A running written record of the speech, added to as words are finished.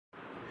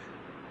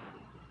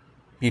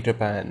Peter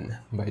Pan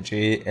by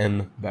J.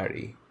 M.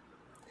 Barrie.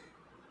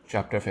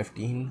 Chapter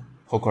 15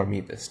 Hook or Me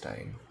This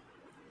Time.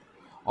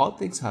 All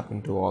things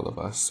happen to all of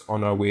us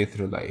on our way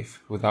through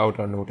life without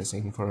our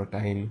noticing for a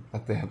time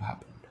that they have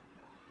happened.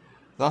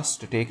 Thus,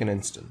 to take an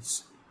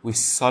instance, we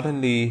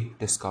suddenly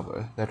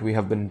discover that we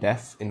have been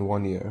deaf in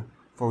one ear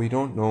for we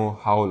don't know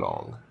how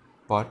long,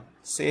 but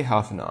say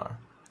half an hour.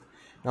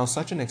 Now,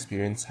 such an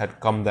experience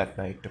had come that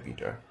night to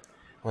Peter.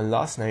 When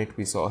last night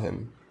we saw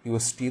him, he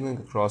was stealing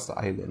across the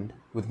island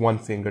with one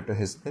finger to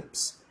his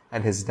lips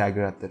and his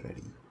dagger at the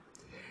ready.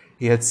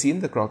 He had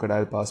seen the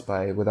crocodile pass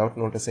by without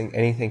noticing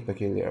anything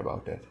peculiar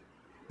about it.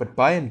 But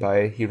by and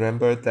by he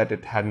remembered that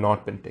it had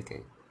not been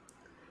ticking.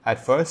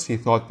 At first he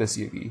thought this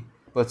eerie,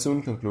 but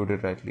soon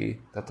concluded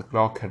rightly that the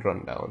clock had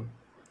run down.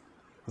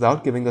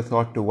 Without giving a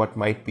thought to what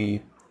might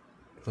be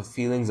the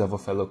feelings of a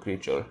fellow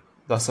creature,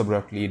 thus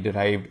abruptly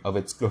derived of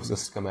its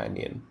closest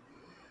companion.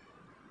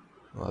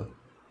 Well,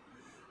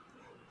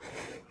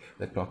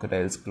 the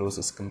crocodile's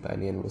closest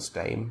companion was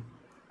time.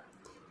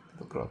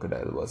 The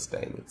crocodile was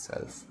time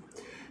itself.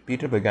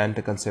 Peter began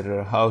to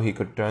consider how he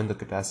could turn the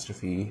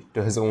catastrophe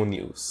to his own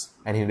use,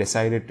 and he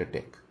decided to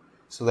tick,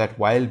 so that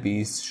wild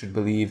beasts should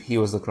believe he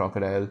was the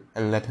crocodile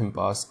and let him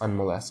pass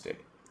unmolested.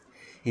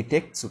 He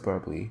ticked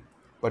superbly,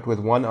 but with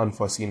one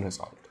unforeseen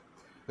result.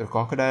 The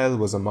crocodile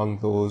was among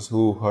those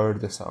who heard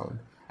the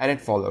sound, and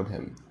it followed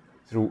him,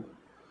 through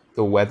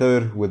the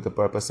whether with the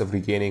purpose of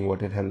regaining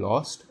what it had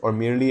lost, or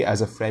merely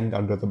as a friend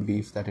under the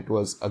belief that it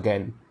was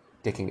again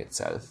ticking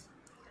itself,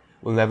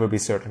 will never be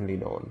certainly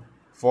known,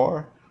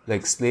 for,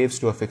 like slaves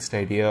to a fixed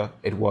idea,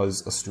 it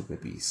was a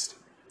stupid beast.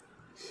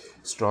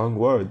 Strong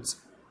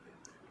words.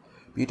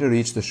 Peter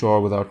reached the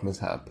shore without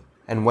mishap,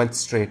 and went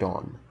straight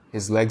on,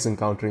 his legs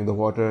encountering the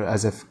water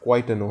as if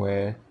quite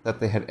unaware that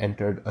they had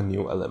entered a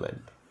new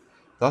element.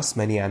 Thus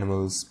many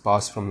animals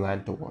pass from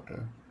land to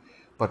water,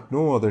 but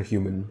no other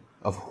human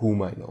of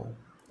whom I know.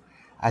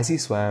 As he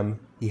swam,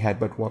 he had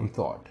but one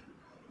thought: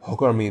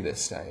 hook or me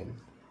this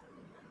time.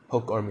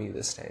 Hook or me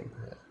this time.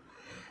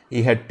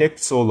 He had ticked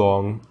so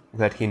long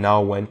that he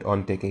now went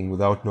on ticking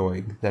without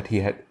knowing that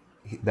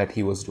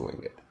he was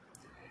doing it.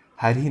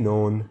 Had he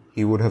known,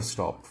 he would have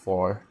stopped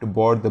for to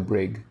board the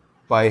brig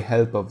by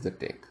help of the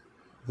tick,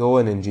 though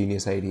an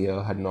ingenious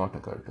idea had not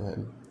occurred to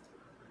him.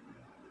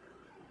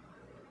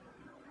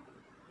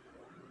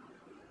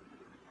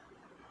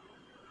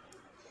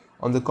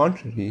 On the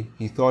contrary,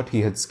 he thought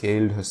he had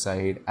scaled her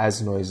side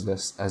as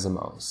noiseless as a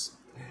mouse,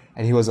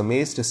 and he was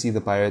amazed to see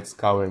the pirates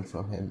cowering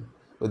from him,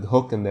 with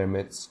Hook in their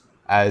midst,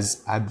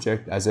 as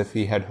abject as if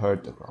he had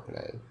heard the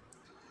crocodile.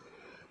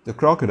 The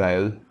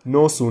crocodile,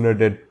 no sooner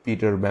did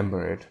Peter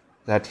remember it,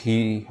 that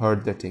he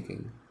heard the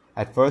ticking.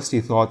 At first he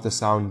thought the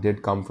sound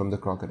did come from the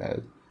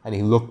crocodile, and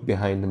he looked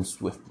behind him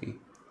swiftly.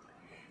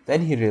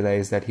 Then he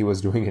realized that he was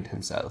doing it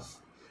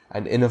himself,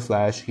 and in a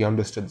flash he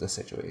understood the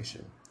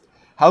situation.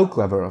 How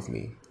clever of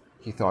me,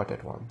 he thought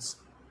at once,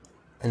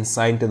 and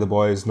signed to the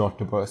boys not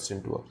to burst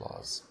into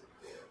applause.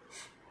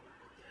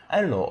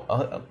 I don't know,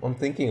 I'm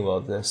thinking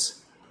about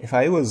this. If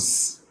I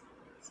was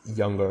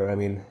younger,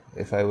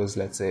 if I was,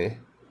 let's say,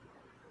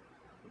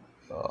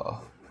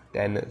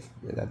 10,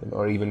 11,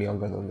 or even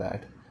younger than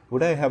that,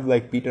 would I have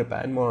liked Peter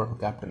Pan or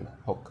Captain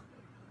Hook?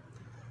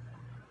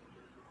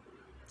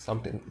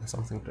 Something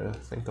to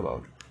think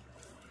about.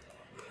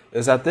 It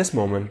was at this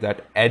moment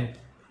that Tent,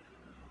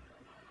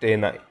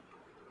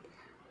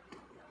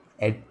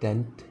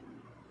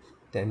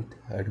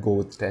 I'd go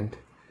with Tent,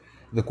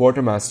 the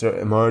quartermaster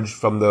emerged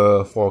from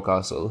the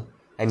forecastle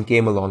and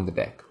came along the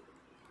deck.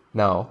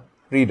 Now,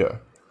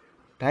 reader,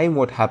 time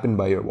what happened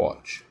by your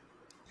watch.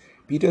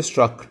 Peter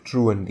struck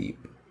true and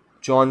deep.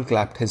 John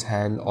clapped his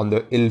hand on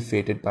the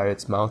ill-fated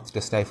pirate's mouth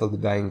to stifle the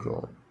dying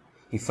groan.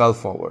 He fell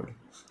forward.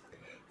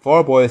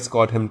 4 boys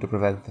caught him to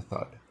prevent the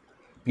thud.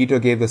 Peter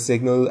gave the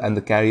signal and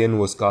the carrion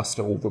was cast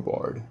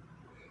overboard.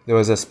 There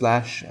was a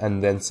splash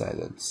and then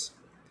silence.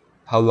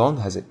 How long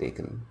has it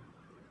taken?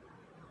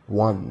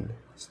 1,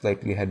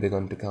 Slightly had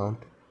begun to count.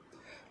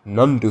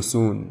 None too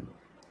soon.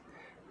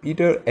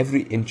 Peter,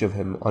 every inch of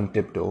him on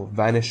tiptoe,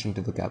 vanished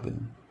into the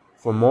cabin,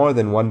 for more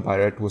than one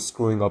pirate was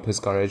screwing up his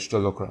courage to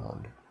look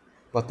round.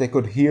 But they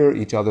could hear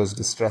each other's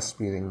distressed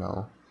breathing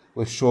now,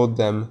 which showed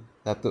them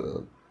that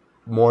the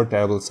more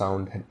terrible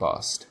sound had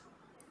passed.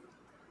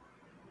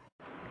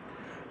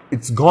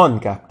 It's gone,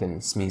 Captain,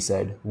 Smee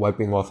said,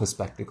 wiping off his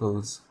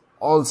spectacles.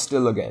 All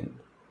still again.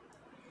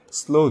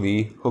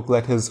 Slowly, Hook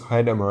let his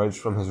head emerge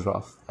from his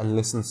ruff and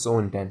listened so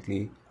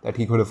intently that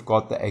he could have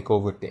caught the echo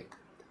of a tick.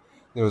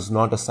 There was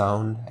not a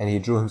sound, and he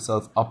drew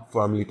himself up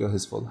firmly to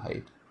his full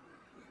height.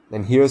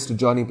 Then here's to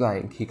Johnny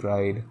Blank, he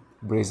cried,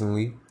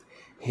 brazenly,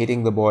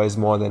 hating the boys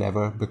more than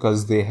ever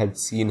because they had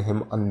seen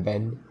him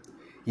unbend.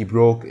 He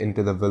broke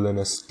into the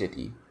villainous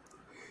ditty.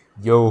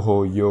 Yo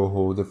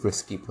ho, the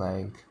frisky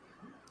plank.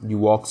 You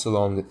walks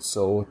along it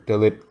so,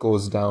 till it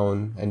goes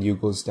down, and you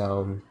goes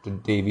down to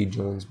Davy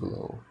Jones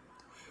below.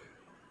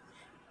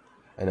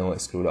 I know I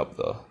screwed up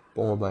the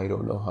poem, I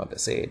don't know how to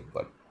say it,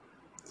 but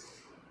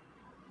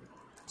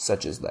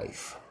such is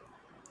life.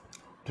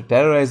 To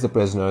terrorize the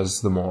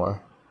prisoners the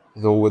more,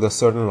 though with a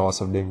certain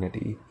loss of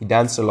dignity. He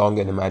danced along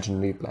an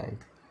imaginary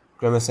plank,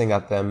 grimacing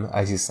at them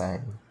as he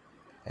sang.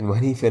 And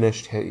when he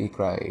finished, he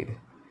cried,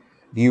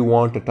 "Do you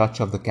want a touch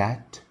of the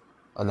cat,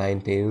 a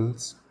nine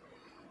tails,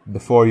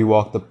 before you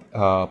walk the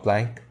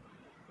plank?"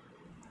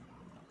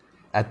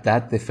 At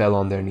that they fell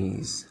on their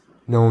knees.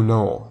 "No,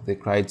 no," they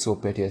cried so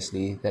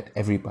piteously that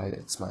every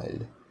pirate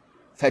smiled.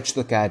 "Fetch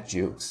the cat,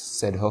 Jukes,"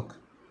 said Hook.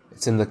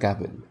 "It's in the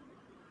cabin."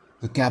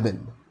 The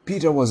cabin!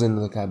 Peter was in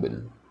the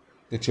cabin!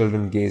 The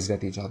children gazed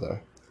at each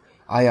other.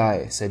 "Aye,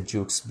 aye," said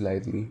Jukes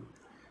blithely,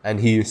 and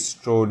he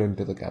strode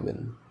into the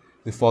cabin.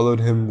 They followed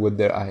him with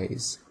their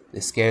eyes. They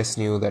scarce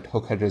knew that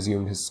Hook had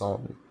resumed his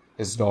song,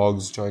 his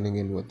dogs joining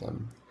in with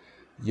them.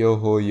 Yo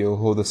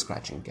ho, the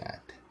scratching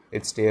cat.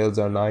 Its tails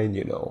are nine,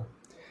 you know,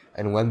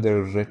 and when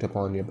they're writ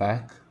upon your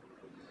back.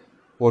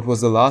 What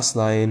was the last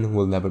line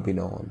will never be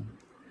known,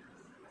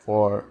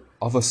 for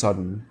of a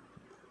sudden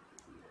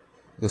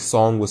the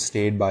song was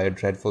stayed by a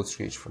dreadful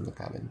screech from the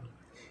cabin.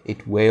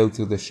 It wailed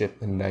through the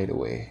ship and died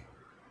away.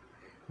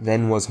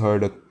 Then was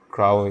heard a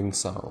crowing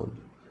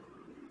sound,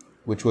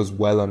 which was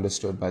well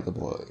understood by the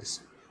boys.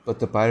 But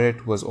to the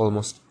pirates was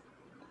almost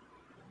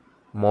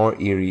more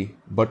eerie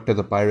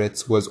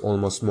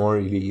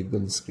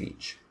than the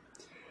screech.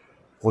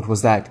 "What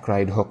was that?"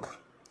 cried Hook.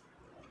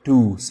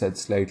 "Two," said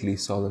Slightly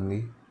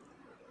solemnly.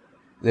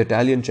 The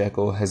Italian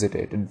Cecco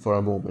hesitated for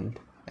a moment,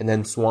 and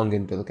then swung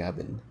into the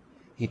cabin.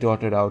 He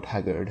tottered out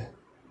haggard.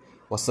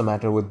 "What's the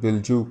matter with Bill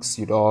Jukes,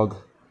 you dog?"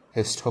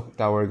 hissed Hook,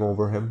 towering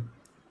over him.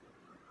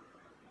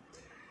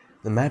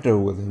 "The matter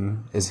with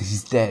him is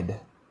he's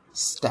dead.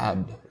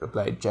 Stabbed,"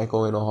 replied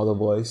Cecco in a hollow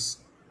voice.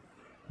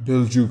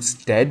 "Bill Jukes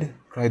dead?"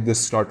 cried the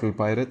startled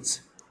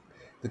pirates.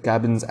 "The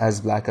cabin's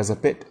as black as a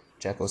pit,"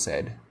 Cecco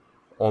said,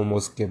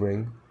 almost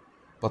gibbering.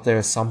 "But there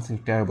is something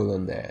terrible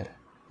in there,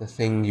 the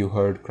thing you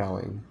heard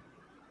crowing."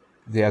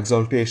 The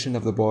exultation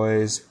of the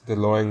boys, the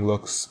lowering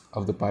looks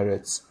of the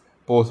pirates,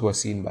 both were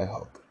seen by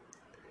Hook.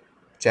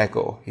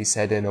 "Cecco," he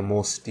said in a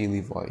most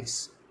steely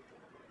voice,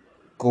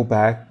 "go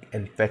back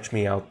and fetch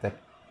me out that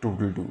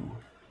toodle-doo."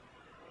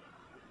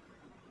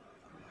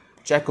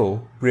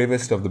 Cecco,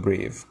 bravest of the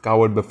brave,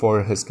 cowered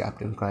before his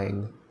captain,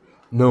 crying,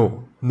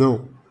 "No,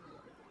 no!"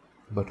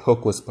 But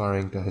Hook was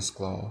purring to his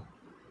claw.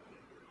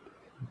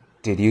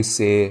 "Did you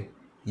say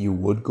you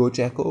would go,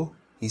 Cecco?"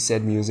 he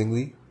said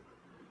musingly.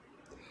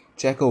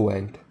 Cecco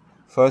went,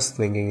 first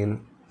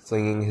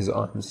flinging his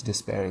arms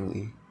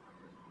despairingly.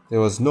 There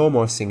was no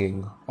more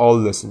singing, all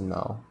listened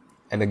now,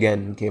 and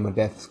again came a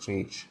death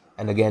screech,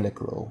 and again a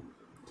crow.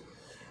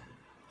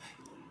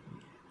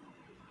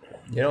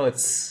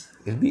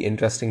 It'll be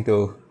interesting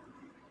to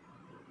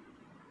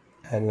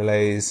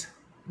analyze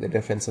the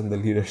difference in the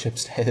leadership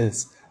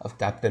styles of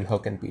Captain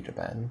Hook and Peter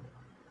Pan.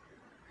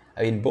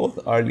 I mean, both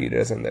are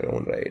leaders in their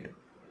own right.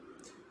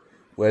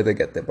 Where they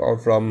get their power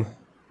from,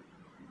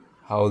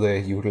 how they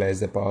utilize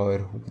their power,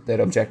 what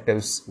the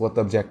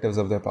objectives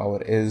of their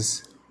power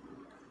is.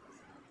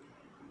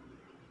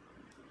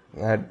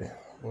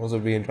 Those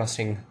would be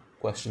interesting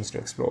questions to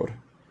explore.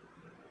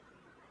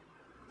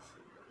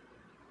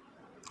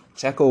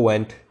 Cecco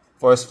went,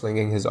 first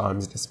flinging his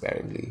arms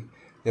despairingly.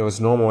 There was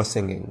no more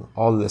singing,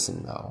 all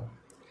listened now.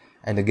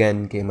 And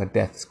again came a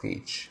death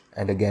screech,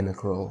 and again a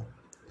crow.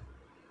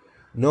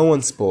 No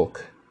one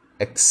spoke,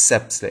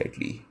 except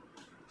Slightly.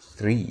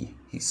 "Three,"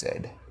 he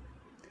said.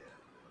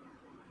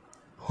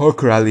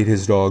 Hook rallied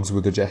his dogs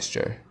with a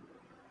gesture.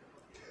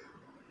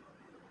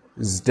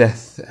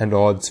 "'Sdeath and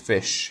odds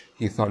fish,"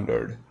 he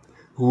thundered.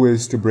 "Who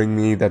is to bring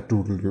me that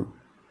doodle-doo?"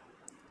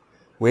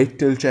 "Wait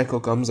till Cecco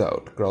comes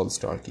out," growled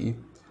Starkey,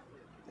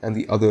 and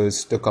the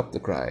others took up the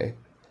cry.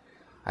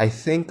 "I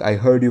think I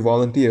heard you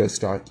volunteer,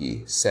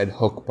 Starkey," said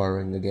Hook,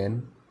 purring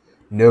again.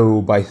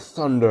 "No, by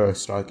thunder!"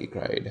 Starkey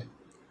cried.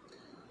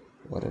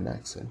 What an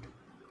accent.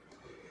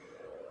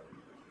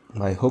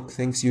 "My Hook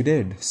thinks you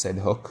did," said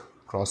Hook,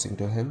 crossing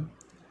to him.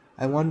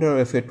 "I wonder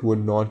if it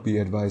would not be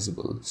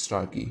advisable,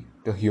 Starkey,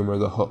 to humour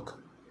the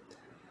Hook."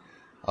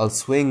 "I'll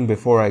swing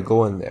before I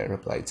go in there,"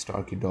 replied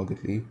Starkey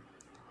doggedly,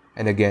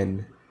 and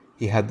again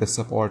he had the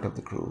support of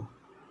the crew.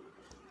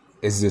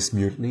 "Is this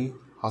mutiny?"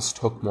 asked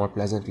Hook more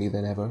pleasantly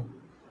than ever.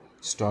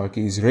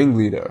 "Starkey's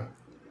ringleader."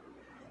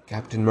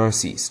 "Captain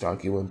Mercy,"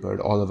 Starkey whimpered,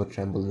 all of a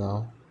tremble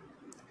now.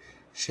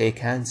 "Shake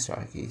hands,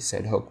 Starkey,"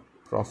 said Hook,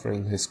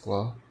 proffering his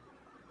claw.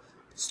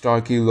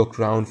 Starkey looked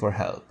round for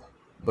help,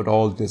 but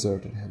all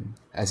deserted him.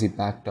 As he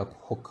backed up,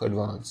 Hook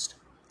advanced.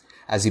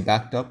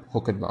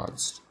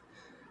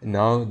 And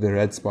now the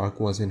red spark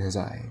was in his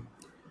eye.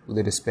 With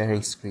a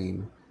despairing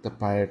scream, the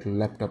pirate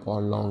leapt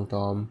upon Long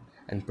Tom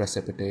and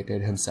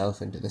precipitated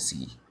himself into the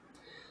sea.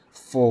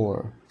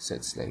 "Four,"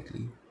 said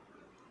Slightly.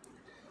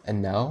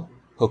 "And now?"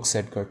 Hook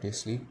said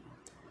courteously.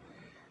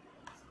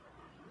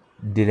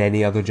 "Did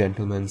any other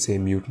gentleman say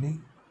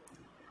mutiny?"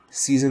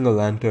 Seizing a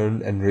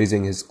lantern and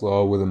raising his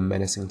claw with a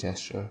menacing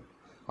gesture,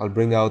 "I'll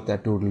bring out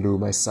that doodle-doo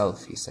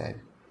myself," he said,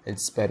 and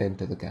sped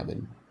into the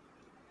cabin.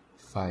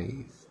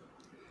 5.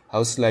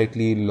 How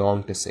Slightly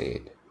longed to say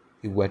it.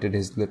 He wetted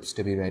his lips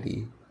to be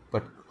ready,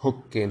 but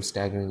Hook came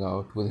staggering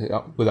out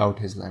without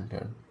his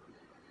lantern.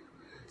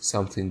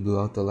 Something blew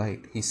out the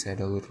light, he said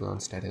a little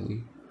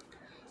unsteadily.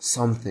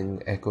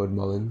 Something, echoed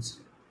Mullins.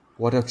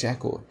 What of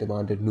Jacko?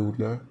 Demanded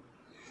Noodler.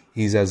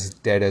 He's as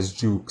dead as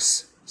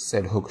Jukes,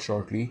 said Hook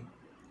shortly.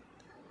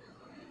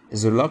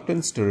 His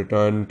reluctance to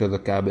return to the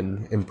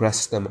cabin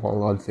impressed them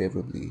all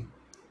unfavorably,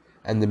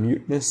 and the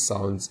mutinous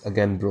sounds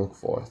again broke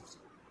forth.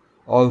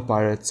 All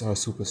pirates are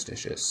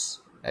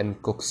superstitious,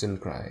 and Cookson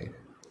cried.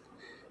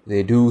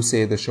 They do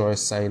say the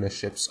surest sign a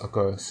ship's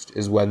accursed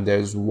is when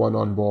there's one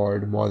on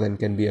board more than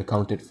can be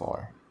accounted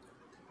for.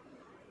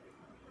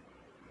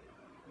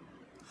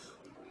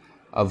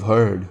 I've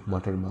heard,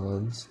 muttered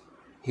Mullins.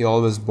 He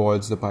always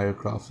boards the pirate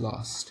craft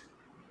last.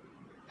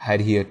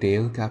 Had he a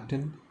tail,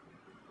 Captain?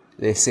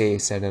 They say,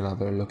 said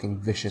another, looking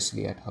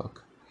viciously at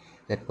Hook,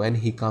 that when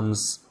he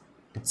comes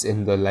it's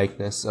in the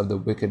likeness of the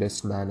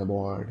wickedest man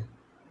aboard.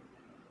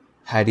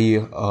 Had he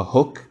a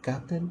hook,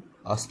 Captain?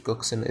 Asked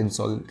Cookson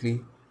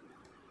insolently.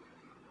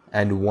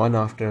 And one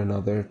after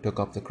another took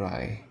up the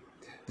cry.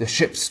 The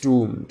ship's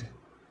doomed!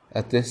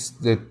 At this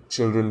the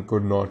children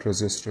could not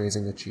resist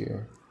raising a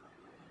cheer.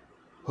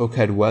 Hook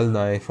had well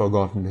nigh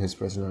forgotten his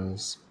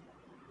prisoners,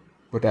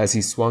 but as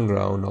he swung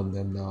round on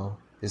them now,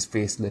 his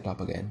face lit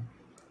up again.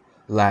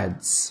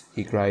 Lads,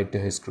 he cried to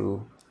his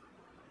crew,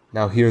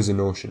 now here's a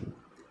notion.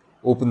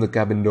 Open the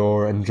cabin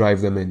door and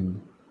drive them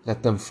in.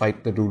 Let them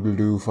fight the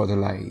doodle-doo for their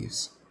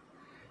lives.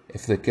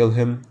 If they kill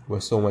him, we're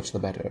so much the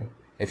better.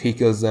 If he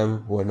kills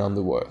them, we're none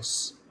the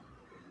worse.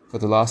 For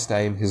the last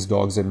time, his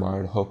dogs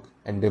admired Hook,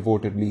 and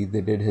devotedly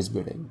they did his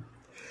bidding.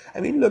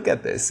 I mean, look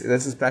at this.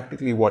 This is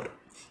practically what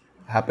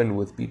happened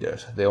with Peter.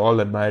 They all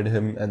admired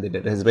him, and they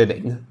did his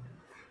bidding.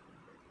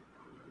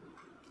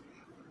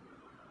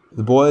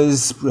 The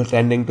boys,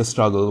 pretending to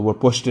struggle, were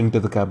pushed into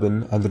the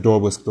cabin, and the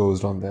door was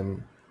closed on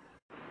them.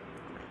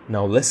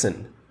 Now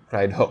listen,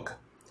 cried Hook.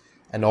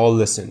 And all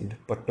listened,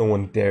 but no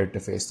one dared to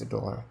face the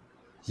door.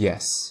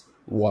 Yes,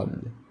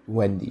 one,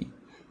 Wendy,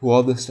 who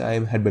all this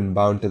time had been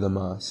bound to the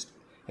mast.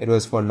 It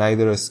was for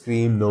neither a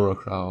scream nor a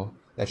crow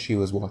that she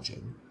was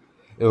watching.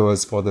 It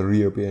was for the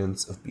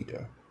reappearance of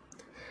Peter.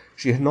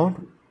 She had not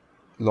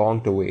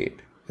long to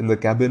wait. In the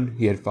cabin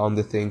he had found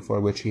the thing for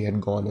which he had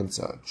gone in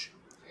search,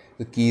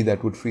 the key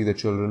that would free the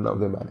children of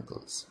their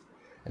manacles.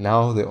 And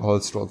now they all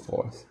strolled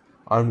forth,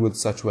 armed with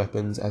such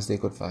weapons as they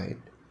could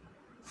find.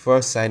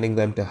 First signing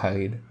them to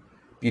hide,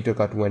 Peter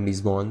cut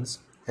Wendy's bonds,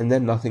 and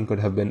then nothing could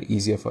have been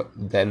easier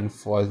than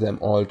for them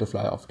all to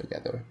fly off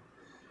together.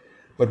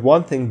 But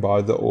one thing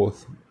barred the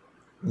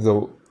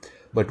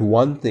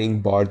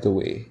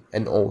way,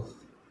 an oath.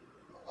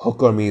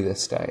 Hook or me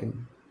this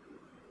time.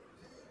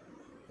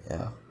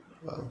 Yeah,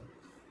 well.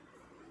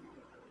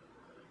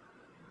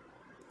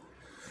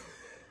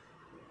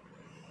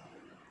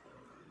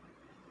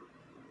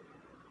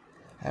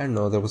 I don't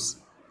know, there was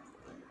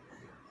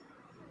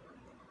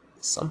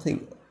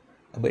something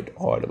a bit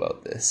odd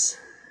about this.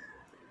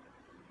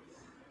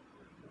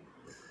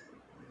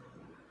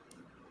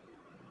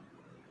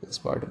 This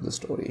part of the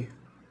story.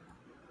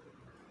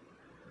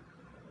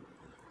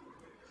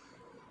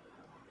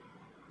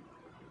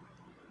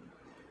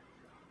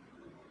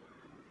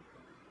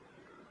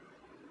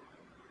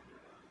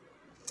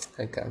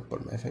 I can't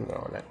put my finger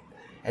on it.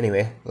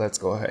 Anyway, let's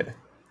go ahead.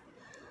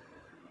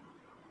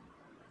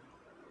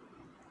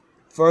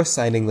 First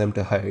signing them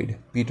to hide,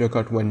 Peter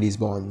cut Wendy's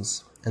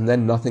bonds, and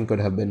then nothing could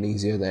have been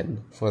easier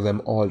than for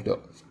them all to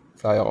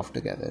fly off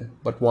together.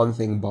 But one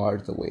thing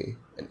barred the way,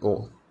 an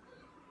oath.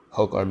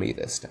 Hook or me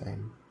this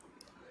time.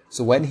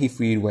 So when he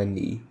freed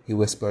Wendy, he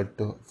whispered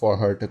for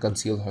her to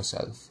conceal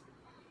herself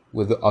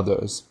with the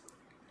others,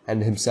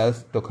 and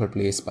himself took her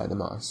place by the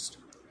mast,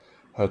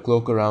 her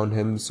cloak around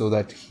him so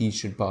that he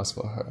should pass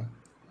for her.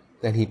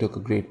 Then he took a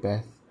great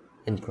breath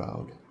and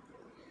crowed.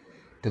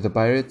 To the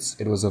pirates,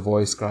 it was a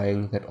voice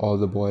crying that all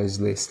the boys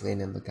lay slain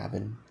in the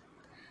cabin,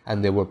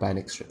 and they were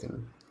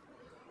panic-stricken.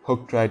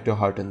 Hook tried to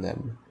hearten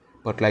them,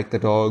 but like the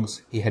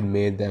dogs he had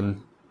made them,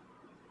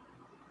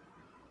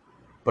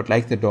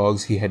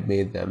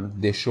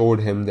 they showed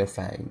him their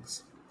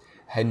fangs,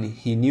 and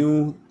he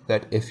knew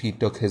that if he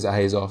took his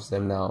eyes off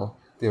them now,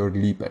 they would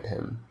leap at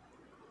him.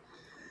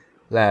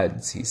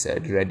 Lads, he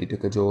said, ready to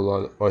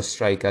cajole or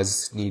strike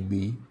as need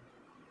be,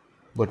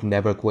 but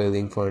never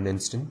quailing for an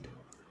instant,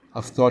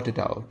 I've thought it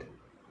out.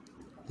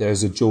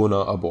 There's a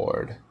Jonah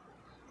aboard.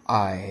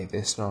 Aye,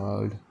 they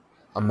snarled,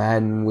 a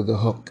man with a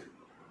hook.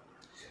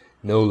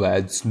 No,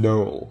 lads,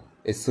 no,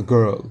 it's the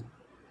girl.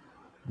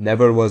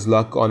 Never was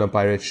luck on a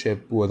pirate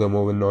ship with a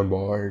woman on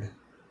board.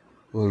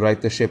 We'll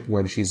right the ship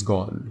when she's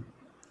gone.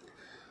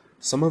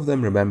 Some of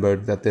them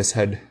remembered that this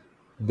had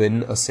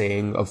been a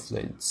saying of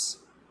Flint's.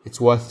 It's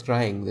worth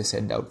trying, they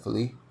said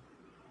doubtfully.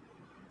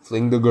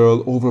 Fling the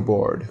girl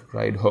overboard,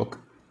 cried Hook,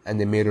 and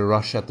they made a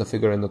rush at the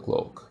figure in the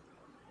cloak.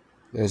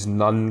 There's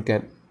none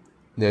can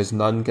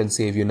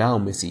save you now,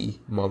 missy,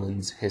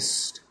 Mullins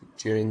hissed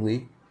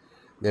jeeringly.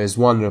 There's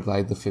one,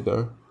 replied the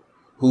figure.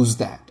 Who's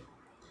that?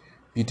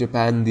 Peter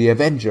Pan the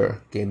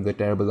Avenger, came the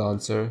terrible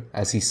answer.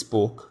 As he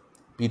spoke,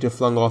 Peter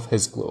flung off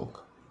his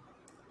cloak.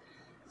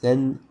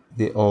 Then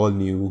they all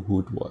knew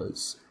who it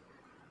was,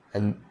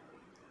 and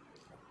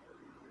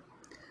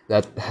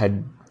that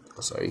had,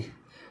 sorry,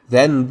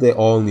 then they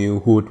all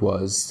knew who it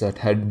was that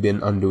had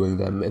been undoing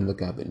them in the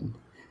cabin,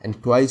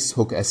 and twice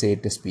Hook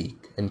essayed to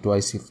speak, and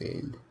twice he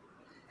failed.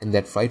 In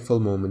that frightful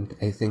moment,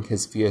 I think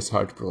his fierce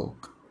heart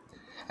broke.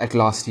 At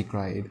last he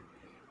cried,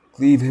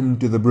 "Cleave him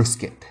to the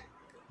brisket,"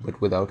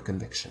 but without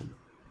conviction.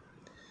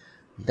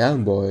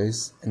 "Down,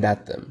 boys, and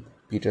at them!"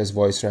 Peter's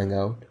voice rang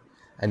out,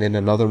 and in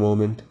another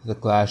moment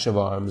the clash of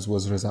arms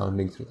was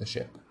resounding through the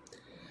ship.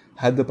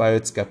 Had the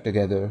pirates kept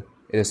together,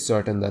 it is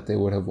certain that they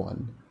would have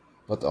won.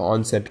 But the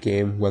onset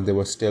came when they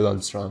were still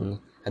unstrung,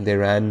 and they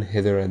ran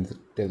hither and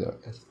thither.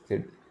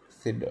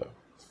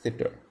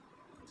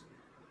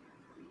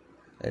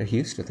 I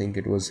used to think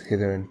it was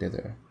hither and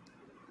thither,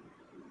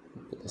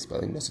 but the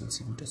spelling doesn't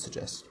seem to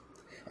suggest.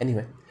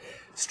 Anyway,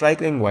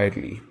 striking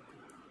wildly,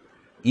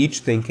 each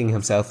thinking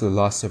himself the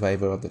last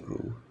survivor of the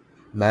crew.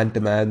 Man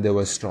to man, they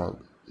were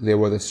strong. They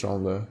were the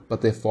stronger,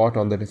 but they fought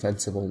on the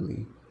defensive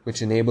only,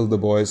 which enabled the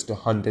boys to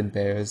hunt in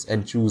pairs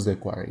and choose their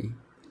quarry.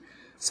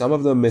 Some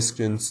of the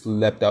miscreants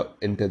leapt out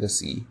into the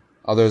sea,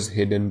 others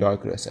hid in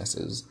dark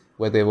recesses,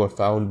 where they were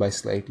found by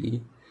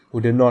Slightly,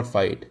 who did not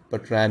fight,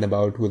 but ran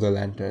about with a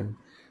lantern,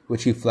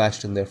 which he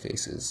flashed in their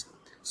faces,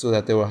 so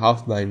that they were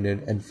half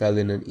blinded and fell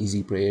in an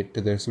easy prey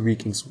to the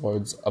reeking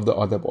swords of the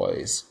other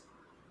boys.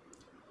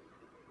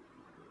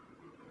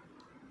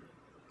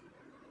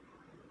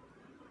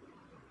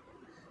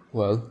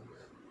 Well,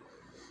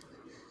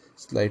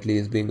 Slightly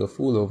is being a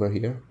fool over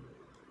here.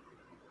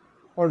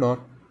 Or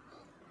not.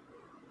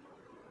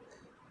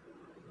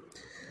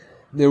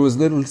 There was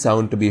little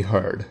sound to be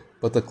heard,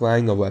 but the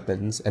clang of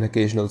weapons, an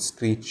occasional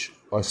screech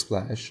or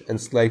splash, and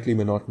slightly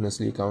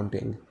monotonously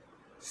counting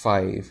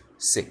 5,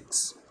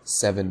 6,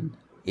 7,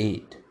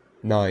 8,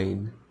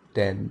 9,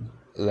 10,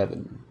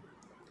 11.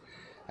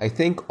 I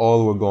think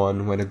all were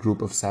gone when a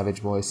group of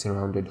savage boys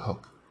surrounded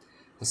Hook,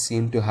 who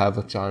seemed to have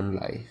a charmed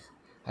life,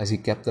 as he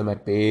kept them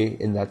at bay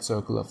in that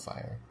circle of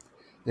fire.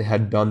 They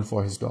had done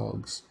for his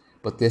dogs,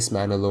 but this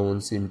man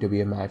alone seemed to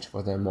be a match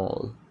for them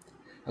all.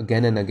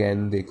 Again and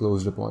again they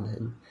closed upon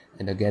him,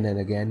 and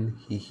again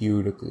he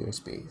hewed a clear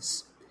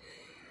space.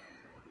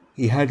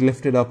 He had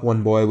lifted up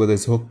one boy with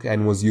his hook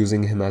and was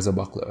using him as a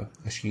buckler,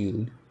 a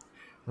shield,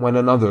 when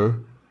another,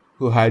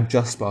 who had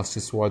just passed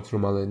his sword through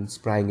Mullen,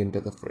 sprang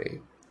into the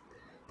fray.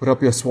 "Put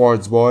up your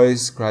swords,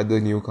 boys," cried the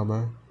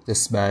newcomer.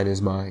 "This man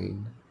is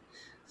mine."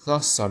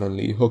 Thus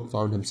suddenly Hook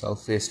found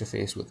himself face to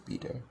face with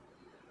Peter.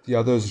 The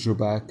others drew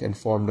back and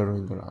formed a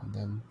ring around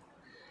them.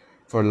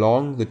 For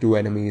long the two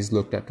enemies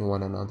looked at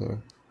one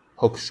another,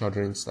 Hook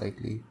shuddering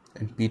slightly,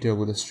 and Peter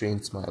with a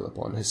strange smile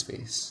upon his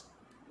face.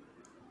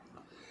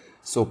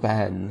 "So,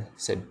 Pan,"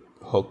 said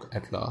Hook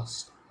at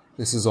last,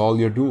 "this is all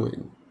your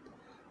doing?"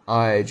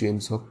 "Aye,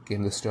 James Hook,"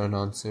 came the stern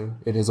answer,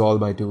 "it is all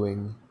my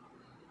doing."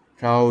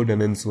 "Proud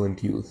and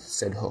insolent youth,"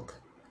 said Hook,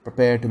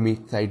 "prepare to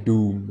meet thy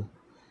doom."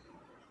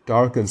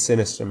 "Dark and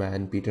sinister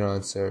man," Peter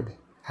answered,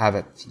 "have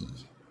at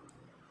thee."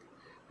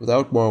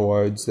 Without more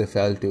words they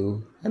fell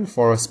to, and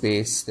for a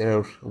space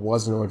there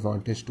was no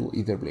advantage to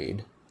either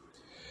blade.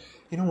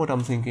 You know what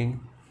I'm thinking?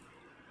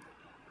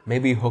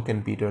 Maybe Hook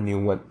and Peter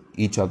knew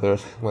each other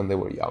when they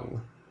were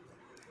young.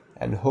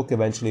 And Hook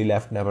eventually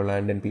left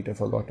Neverland and Peter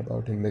forgot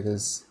about him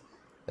because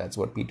that's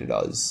what Peter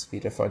does.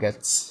 Peter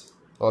forgets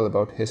all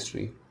about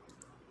history.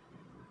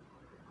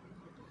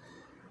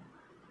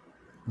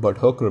 But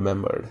Hook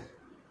remembered.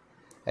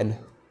 And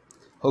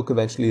Hook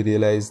eventually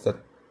realized that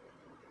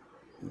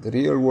the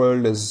real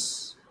world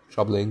is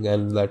troubling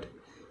and that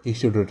he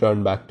should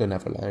return back to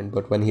Neverland.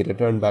 But when he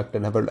returned back to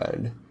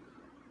Neverland,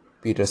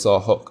 Peter saw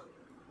Hook.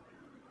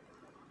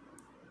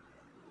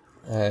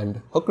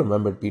 And Hook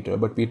remembered Peter,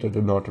 but Peter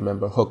did not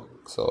remember Hook,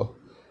 so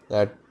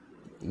that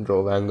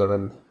drove anger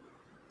in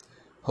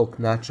Hook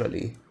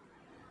naturally.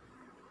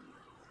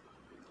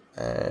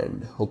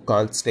 And Hook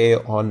can't stay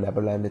on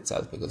Neverland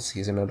itself because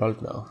he's an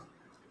adult now.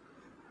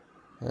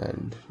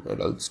 And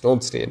adults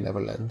don't stay in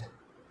Neverland,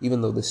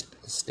 even though they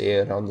stay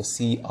around the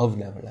Sea of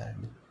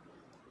Neverland.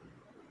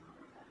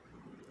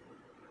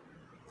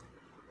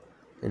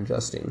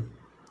 Interesting.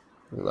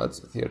 Well, that's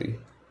the theory.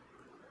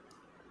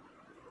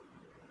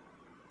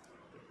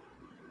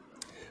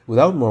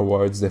 Without more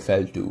words, they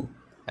fell to,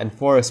 and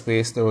for a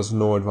space there was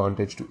no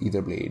advantage to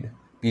either blade.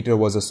 Peter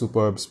was a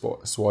superb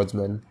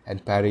swordsman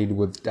and parried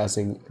with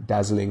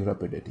dazzling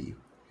rapidity.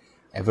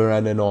 Ever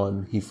and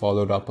anon he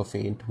followed up a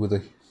feint with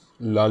a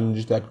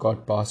lunge that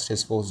got past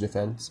his foe's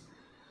defense,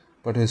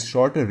 but his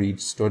shorter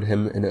reach stood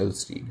him in ill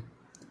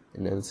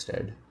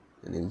stead,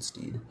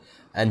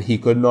 and he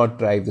could not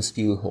drive the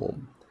steel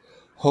home.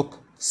 Hook,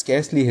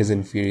 scarcely his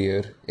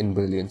inferior in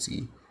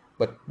brilliancy,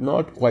 but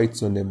not quite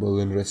so nimble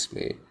in wrist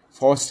play,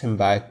 forced him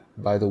back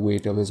by the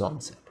weight of his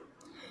onset.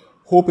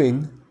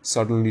 Hoping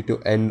suddenly to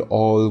end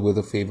all with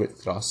a favorite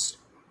thrust,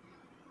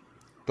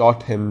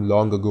 taught him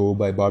long ago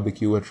by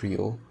Barbecue at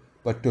Rio,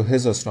 but to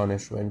his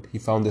astonishment he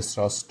found this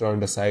thrust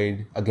turned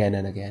aside again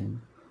and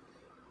again.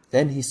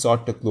 Then he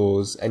sought to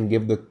close and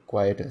give the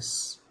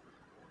quietus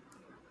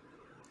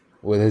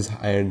with his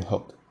iron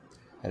hook.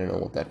 I don't know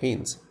what that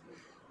means.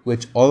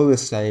 Which all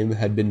this time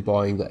had been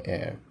pawing the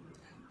air.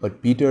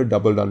 But Peter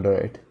doubled under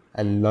it,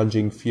 and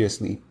lunging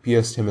fiercely,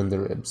 pierced him in the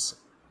ribs.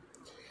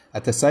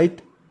 At the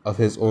sight of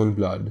his own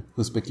blood,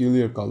 whose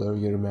peculiar color,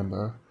 you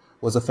remember,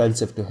 was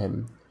offensive to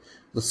him,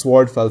 the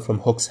sword fell from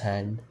Hook's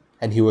hand,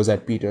 and he was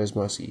at Peter's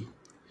mercy.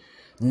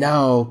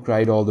 "Now!"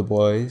 cried all the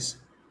boys,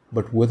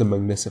 but with a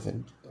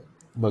magnificent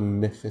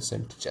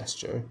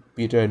gesture,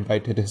 Peter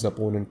invited his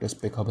opponent to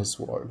pick up his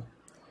sword.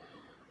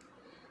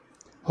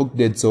 Hook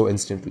did so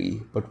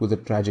instantly, but with a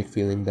tragic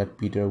feeling that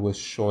Peter was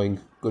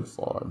showing good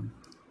form.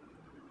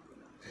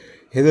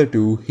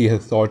 Hitherto he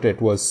had thought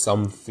it was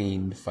some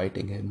fiend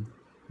fighting him,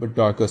 but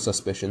darker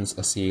suspicions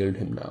assailed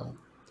him now.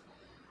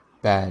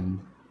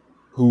 "Pan,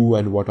 who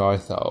and what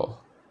art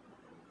thou?"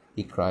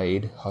 he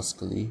cried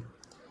huskily.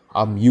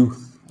 "I'm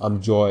youth,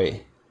 I'm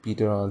joy,"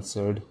 Peter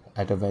answered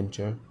at a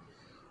venture.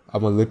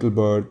 "I'm a little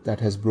bird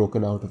that has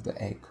broken out of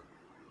the egg."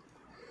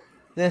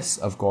 This,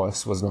 of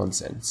course, was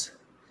nonsense.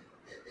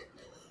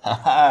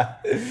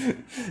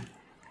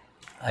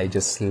 I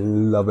just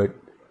love it.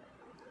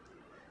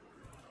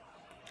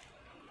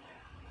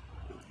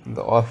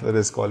 The author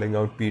is calling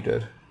out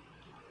Peter,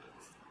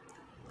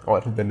 or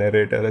the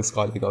narrator is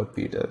calling out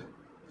Peter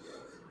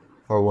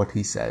for what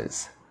he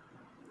says.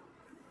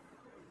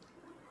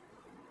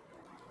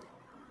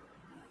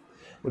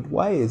 But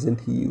why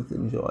isn't he youth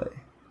and joy?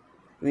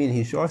 I mean,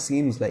 he sure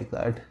seems like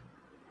that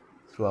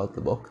throughout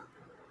the book.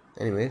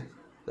 Anyway,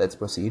 let's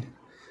proceed.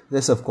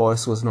 This, of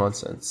course, was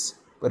nonsense,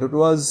 but it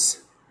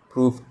was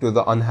proof to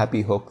the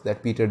unhappy Hook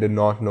that Peter did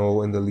not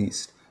know in the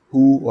least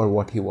who or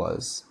what he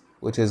was,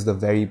 which is the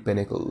very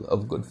pinnacle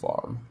of good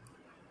form.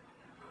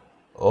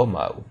 Oh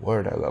my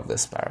word, I love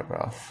this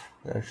paragraph.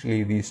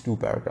 Actually, these two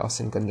paragraphs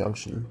in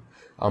conjunction.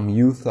 "I'm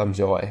youth, I'm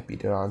joy,"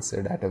 Peter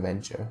answered at a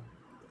venture.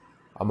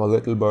 "I'm a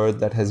little bird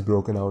that has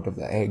broken out of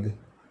the egg."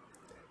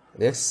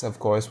 This, of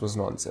course, was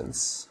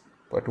nonsense,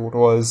 but it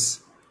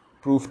was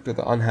proof to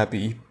the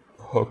unhappy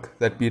Hook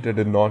that Peter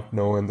did not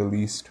know in the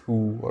least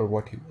who or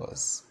what he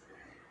was.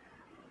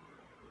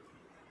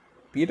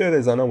 Peter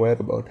is unaware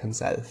about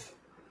himself.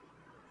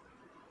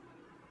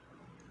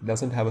 He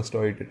doesn't have a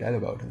story to tell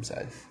about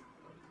himself.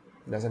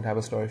 He doesn't have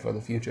a story for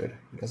the future.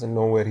 He doesn't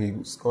know where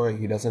he's going.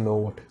 He doesn't know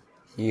what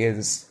he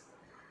is.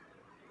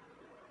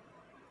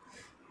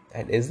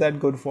 And is that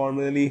good form,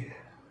 really?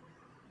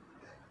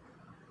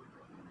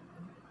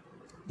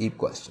 Deep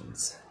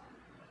questions.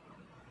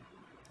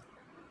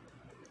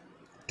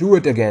 "Do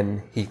it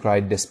again," he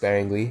cried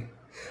despairingly.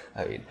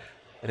 I mean,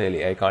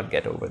 really, I can't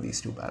get over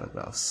these two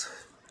paragraphs.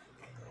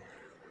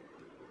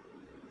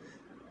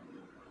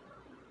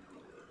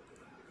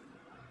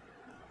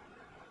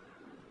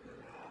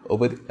 Oh,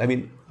 but I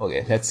mean,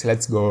 okay,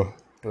 let's go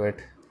to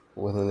it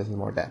with a little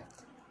more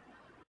depth.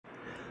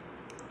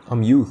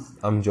 "I'm youth,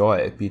 I'm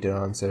joy," Peter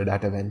answered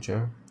at a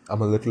venture.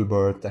 "I'm a little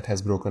bird that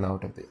has broken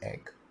out of the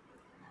egg."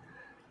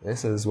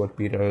 This is what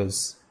Peter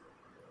is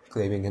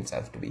claiming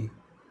himself to be.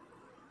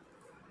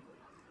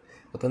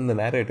 But then the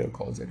narrator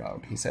calls it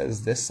out. He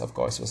says this, of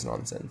course, was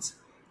nonsense.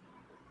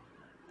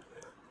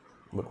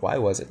 But why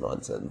was it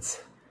nonsense?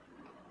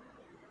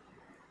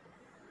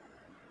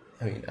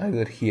 I mean,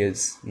 either he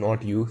is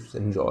not youth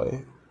and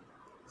joy,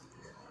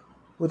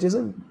 which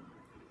isn't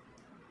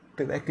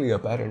directly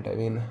apparent. I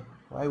mean,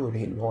 why would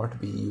he not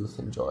be youth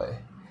and joy?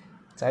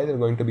 It's either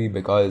going to be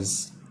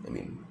because, I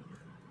mean,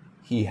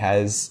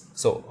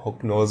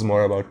 Hook knows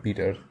more about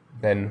Peter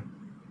than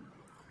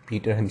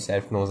Peter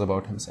himself knows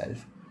about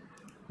himself.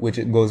 Which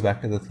it goes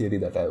back to the theory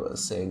that I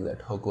was saying,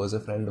 that Hook was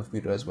a friend of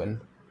Peter's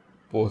when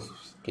both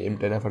came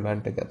to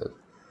Neverland together,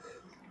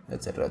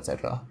 etc.,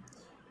 etc.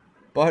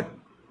 But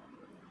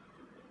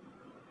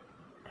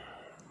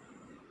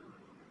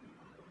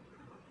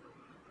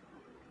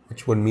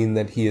which would mean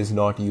that he is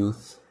not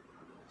youth,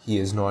 he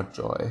is not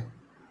joy.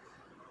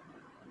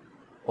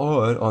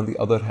 Or, on the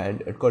other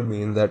hand, it could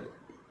mean that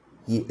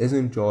he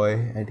isn't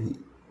joy,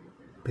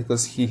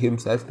 because he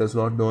himself does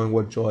not know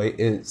what joy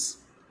is.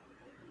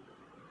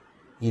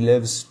 He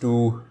lives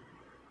too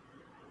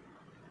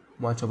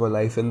much of a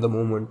life in the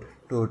moment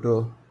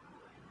to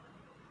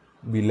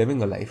be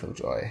living a life of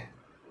joy.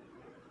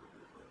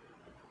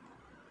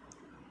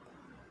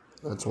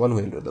 That's one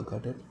way to look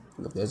at it.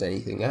 If there's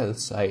anything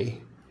else,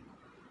 I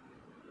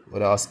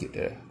would ask you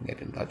to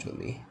get in touch with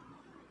me.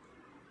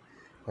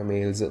 My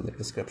mail is in the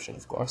description,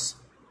 of course.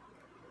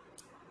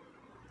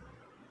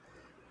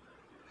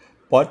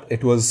 But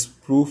it was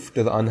proof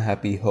to the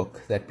unhappy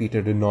Hook that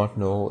Peter did not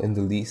know in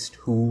the least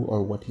who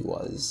or what he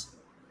was.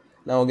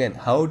 Now again,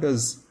 how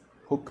does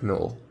Hook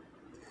know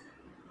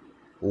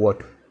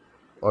what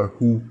or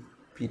who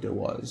Peter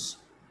was?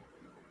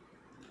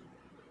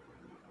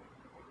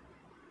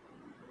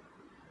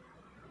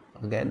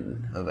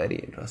 Again, a very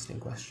interesting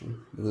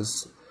question,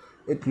 because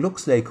it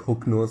looks like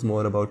Hook knows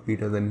more about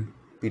Peter than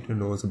Peter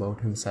knows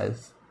about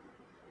himself,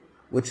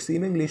 which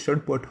seemingly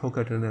should put Hook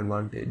at an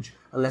advantage,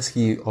 unless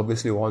he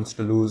obviously wants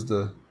to lose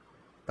the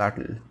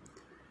battle.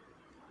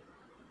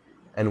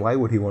 And why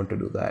would he want to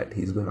do that?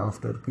 He's been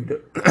after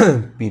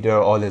Peter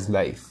all his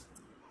life.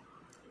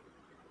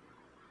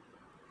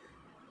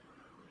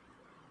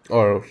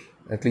 Or,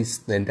 at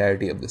least the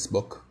entirety of this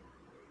book.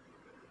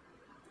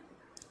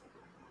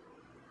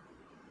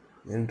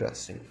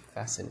 Interesting,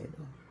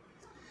 fascinating.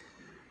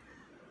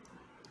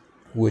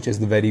 Which is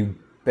the very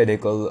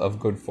pinnacle of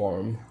good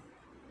form.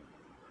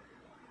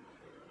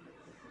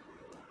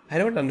 I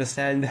don't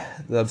understand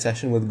the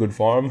obsession with good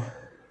form.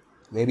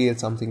 Maybe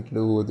it's something to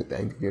do with the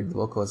time period the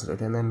book was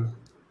written in.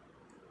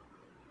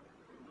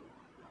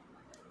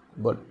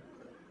 But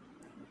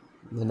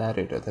the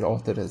narrator, the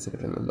author, has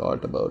written a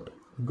lot about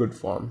good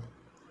form.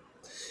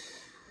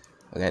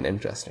 Again,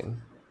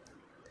 interesting.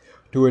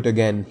 "To it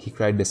again," he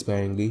cried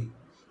despairingly.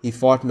 He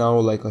fought now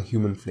like a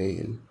human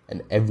flail,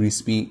 and every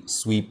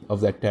sweep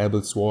of that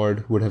terrible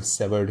sword would have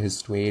severed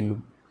his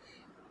twain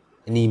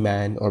any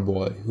man or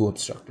boy who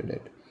obstructed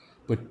it.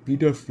 But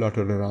Peter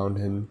fluttered around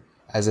him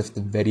as if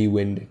the very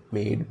wind it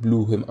made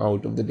blew him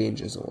out of the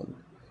danger zone.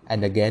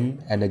 And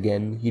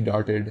again he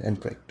darted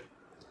and pricked.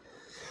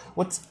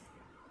 What's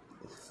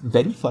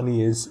very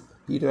funny is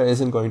Peter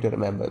isn't going to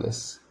remember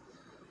this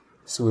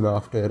soon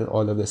after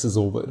all of this is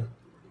over.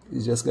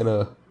 He's just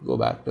gonna go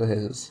back to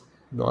his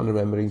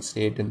non-remembering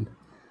state and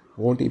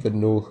won't even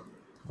know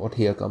what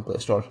he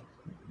accomplished, or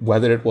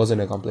whether it was an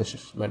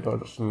accomplishment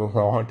or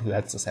not.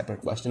 That's a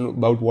separate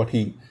question.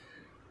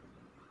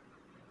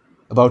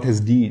 About his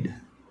deed.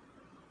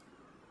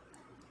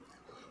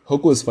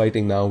 Hook was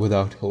fighting now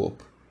without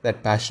hope.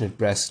 That passionate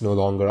breast no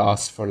longer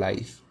asked for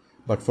life,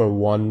 but for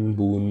one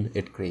boon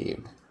it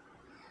craved: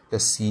 to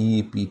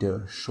see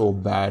Peter show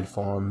bad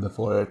form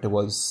before it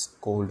was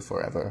cold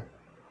forever.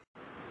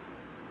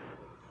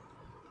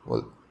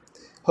 Well,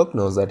 Hook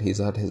knows that he's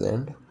at his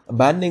end.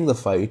 Abandoning the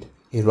fight,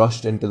 he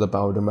rushed into the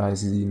powder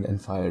magazine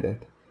and fired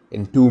it.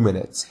 "In 2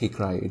 minutes," he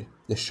cried,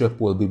 "the ship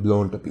will be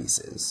blown to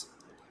pieces."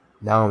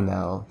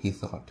 Now, he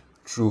thought,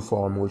 true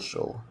form will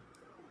show.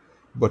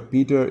 But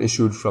Peter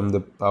issued from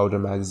the powder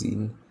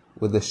magazine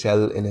with the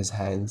shell in his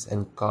hands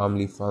and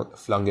calmly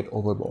flung it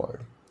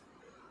overboard.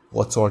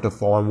 What sort of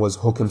form was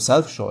Hook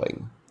himself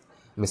showing?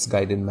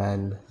 Misguided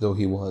man though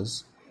he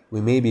was,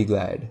 we may be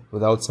glad,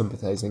 without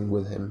sympathizing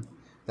with him,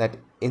 that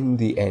in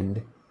the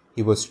end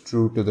he was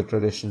true to the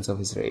traditions of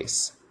his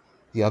race.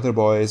 The other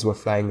boys were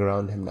flying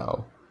around him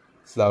now,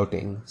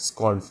 flouting,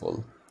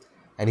 scornful,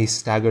 and he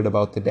staggered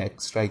about the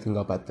deck, striking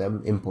up at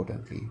them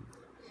impotently.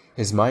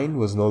 His mind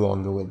was no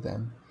longer with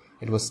them.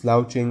 It was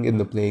slouching in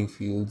the playing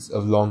fields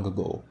of long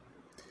ago,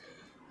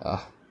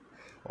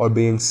 or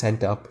being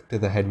sent up to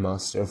the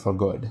headmaster for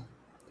good,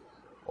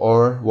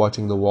 or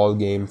watching the wall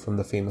game from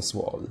the famous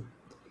wall.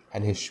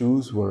 And his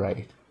shoes were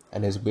right,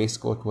 and his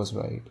waistcoat was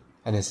right,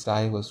 and his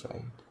tie was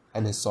right,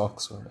 and his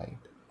socks were right.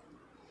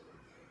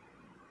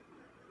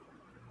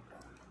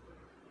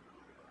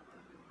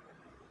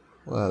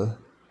 Well,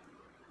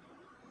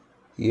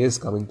 he is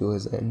coming to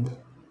his end.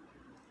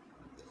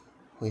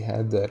 We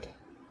had that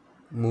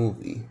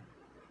movie,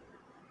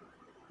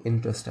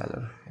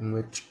 Interstellar, in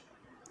which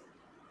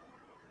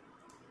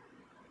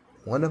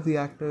one of the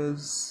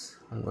actors,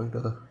 I'm going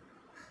to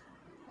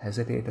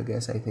hesitate to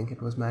guess, I think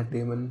it was Matt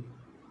Damon,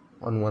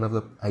 on one of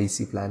the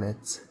icy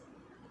planets.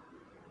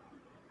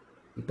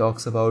 He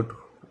talks about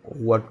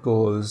what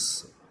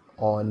goes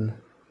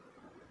on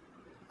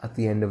at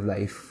the end of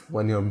life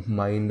when your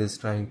mind is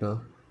trying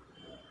to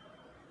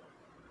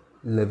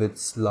live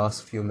its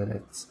last few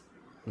minutes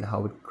and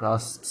how it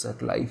grasps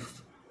at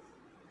life.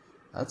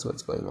 That's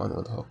what's going on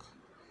with Hook.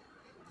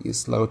 He is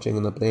slouching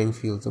in the playing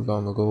fields of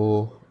long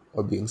ago,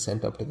 or being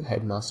sent up to the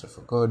headmaster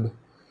for good.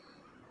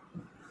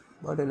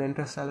 But in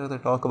Interstellar, they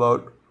talk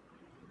about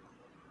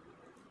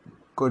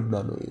good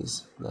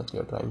memories that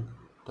you're trying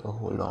to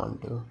hold on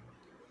to.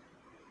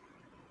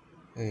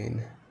 I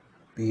mean,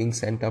 being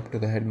sent up to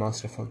the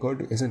headmaster for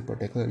good isn't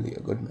particularly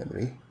a good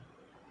memory.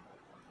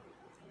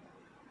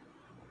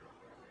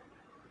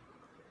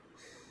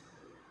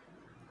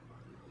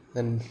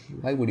 Then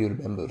why would you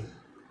remember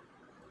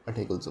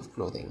articles of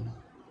clothing?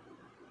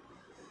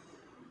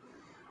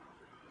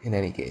 In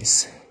any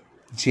case,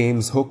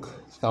 James Hook,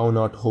 thou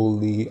not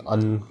wholly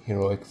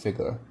unheroic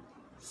figure,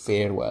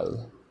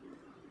 farewell.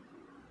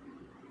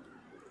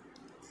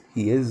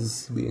 He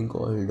is being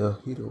called a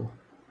hero,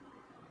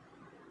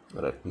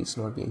 or at least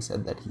not being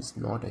said that he's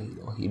not a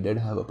hero. He did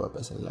have a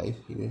purpose in life.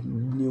 He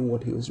knew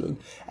what he was doing,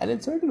 and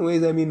in certain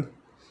ways, I mean,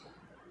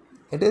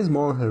 it is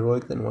more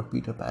heroic than what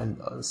Peter Pan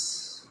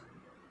does,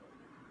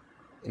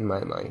 in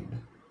my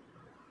mind.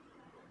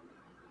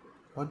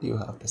 What do you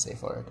have to say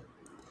for it?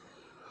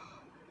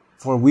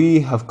 "For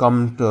we have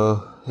come to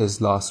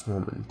his last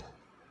moment."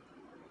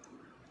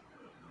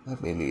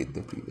 Let me read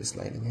the previous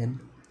line again.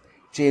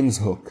 "James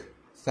Hook,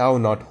 thou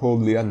not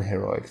wholly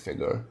unheroic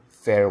figure,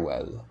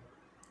 farewell.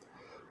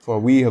 For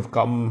we have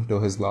come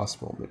to his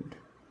last moment."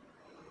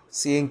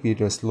 Seeing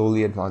Peter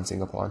slowly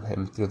advancing upon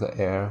him through the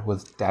air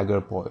with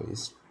dagger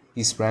poised,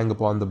 he sprang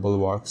upon the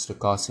bulwarks to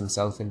cast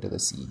himself into the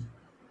sea.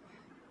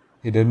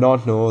 He did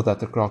not know that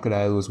the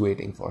crocodile was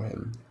waiting for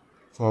him,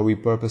 for we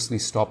purposely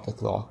stopped the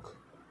clock,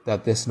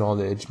 that this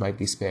knowledge might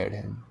be spared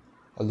him,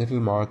 a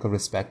little mark of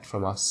respect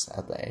from us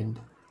at the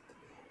end.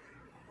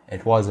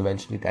 It was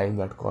eventually time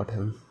that caught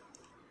him.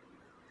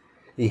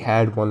 He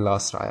had one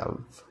last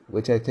triumph,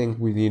 which I think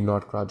we need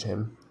not grudge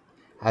him.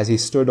 As he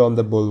stood on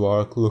the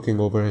bulwark looking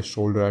over his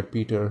shoulder at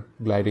Peter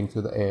gliding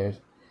through the air,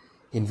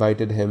 he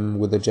invited him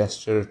with a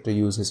gesture to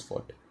use his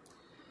foot.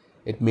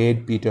 It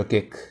made Peter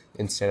kick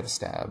instead of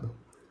stab.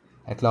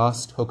 At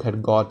last Hook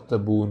had got the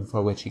boon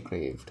for which he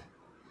craved.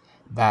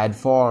 "Bad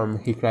form,"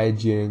 he cried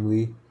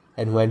jeeringly,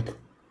 and went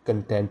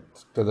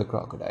content to the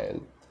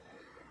crocodile.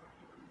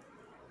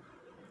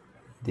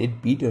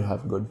 Did Peter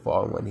have good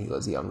form when he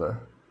was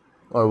younger?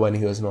 Or when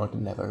he was not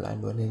in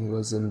Neverland, when he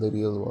was in the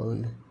real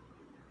world?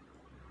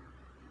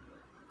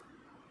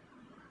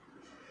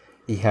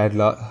 He had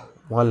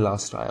one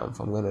last triumph.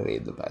 I'm going to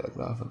read the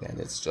paragraph again.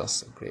 It's just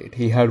so great.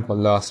 He had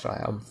one last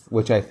triumph,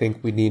 which I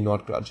think we need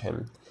not grudge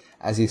him.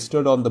 As he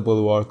stood on the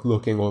bulwark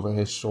looking over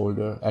his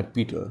shoulder at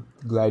Peter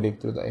gliding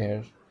through the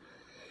air,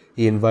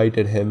 he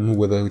invited him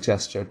with a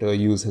gesture to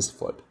use his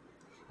foot.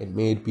 It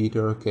made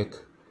Peter kick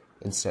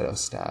instead of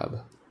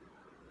stab.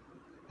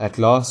 At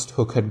last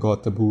Hook had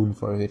got the boon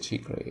for which he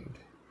craved.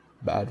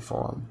 "Bad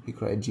form," he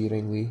cried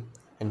jeeringly,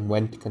 and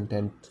went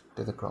content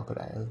to the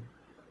crocodile.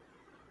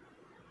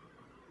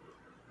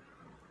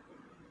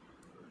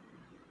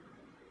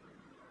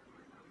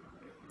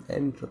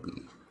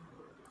 Entropy.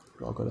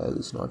 Crocodile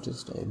is not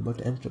just time,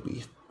 but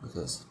entropy,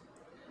 because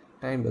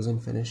time doesn't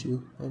finish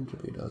you,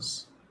 entropy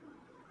does.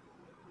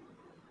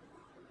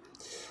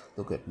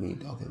 Look at me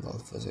talking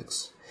about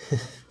physics.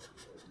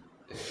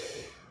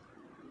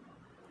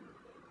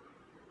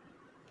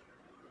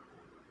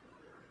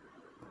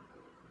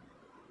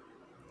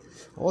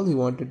 All he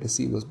wanted to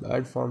see was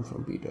bad form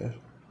from Peter.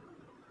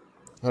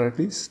 Or at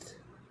least,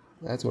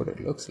 that's what it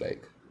looks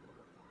like.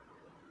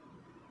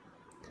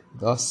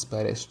 Thus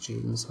perished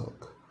James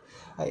Hook.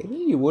 I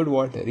really would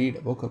want to read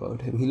a book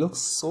about him. He looks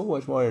so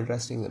much more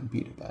interesting than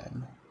Peter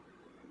Pan.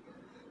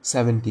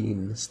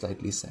 17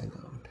 slightly sang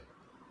out.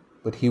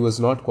 But he was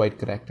not quite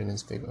correct in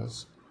his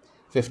figures.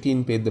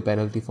 15 paid the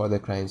penalty for their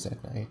crimes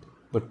that night,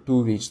 but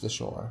 2 reached the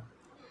shore.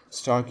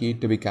 Starkey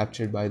to be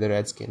captured by the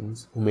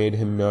Redskins, who made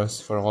him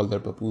nurse for all their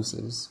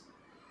papooses.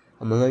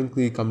 A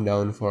melancholy come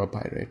down for a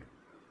pirate.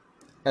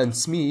 And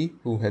Smee,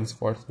 who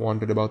henceforth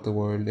wandered about the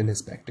world in his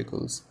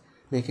spectacles,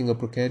 making a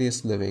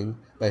precarious living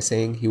by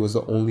saying he was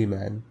the only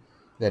man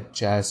that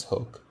Jas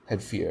Hook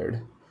had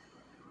feared.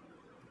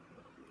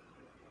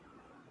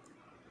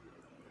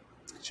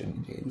 It should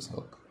be James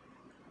Hook.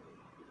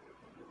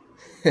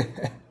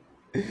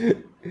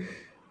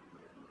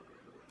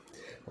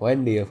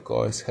 Wendy, of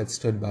course, had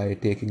stood by,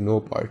 taking no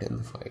part in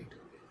the fight,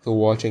 though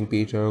watching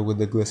Peter with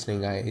the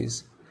glistening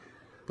eyes.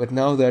 But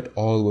now that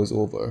all was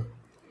over,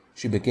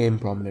 she became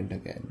prominent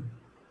again.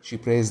 She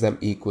praised them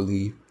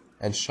equally,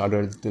 and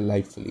shuddered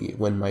delightfully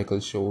when Michael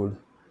showed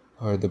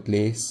her the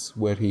place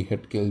where he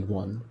had killed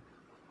one.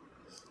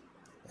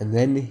 And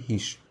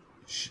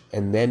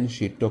then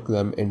she took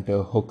them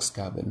into Hook's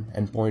cabin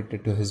and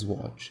pointed to his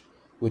watch,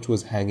 which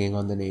was hanging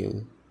on the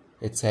nail.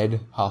 It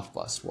said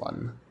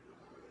 1:30.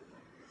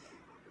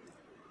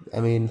 I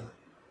mean,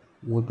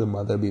 would the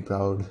mother be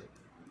proud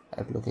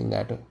at looking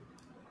at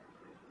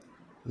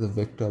the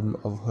victim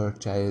of her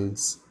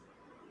child's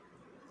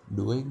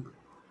doing?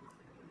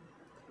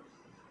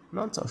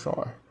 Not so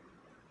sure.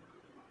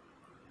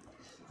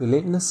 The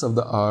lateness of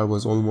the hour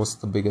was almost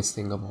the biggest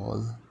thing of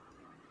all.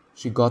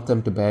 She got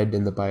them to bed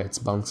in the pirates'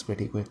 bunks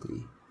pretty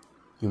quickly.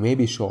 You may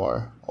be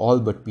sure, all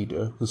but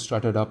Peter, who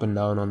strutted up and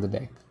down on the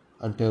deck,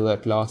 until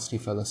at last he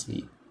fell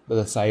asleep, by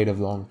the side of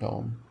Long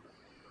Tom.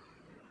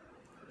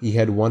 He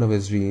had one of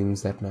his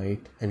dreams that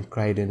night, and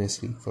cried in his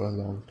sleep for a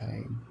long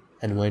time,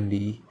 and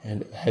Wendy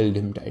held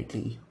him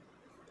tightly.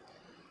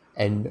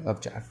 End of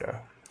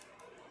chapter.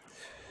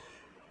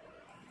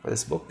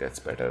 This book gets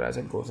better as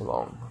it goes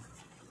along.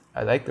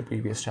 I like the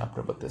previous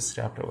chapter, but this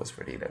chapter was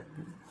pretty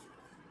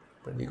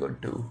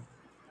good too.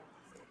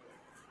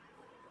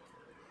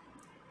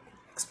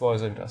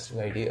 Explores interesting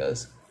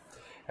ideas.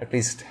 At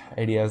least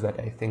ideas that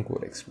I think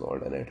were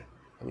explored in it.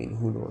 I mean,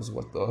 who knows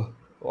what the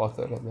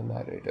author and the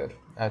narrator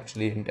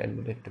actually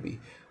intended it to be.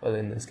 Well,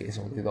 in this case,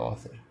 only the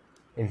author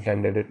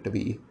intended it to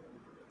be.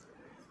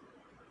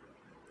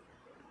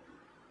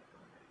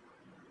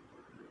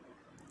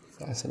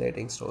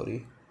 Fascinating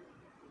story.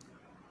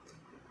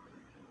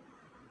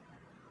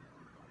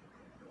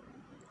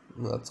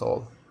 That's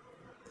all.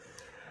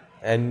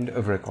 End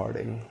of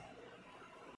recording.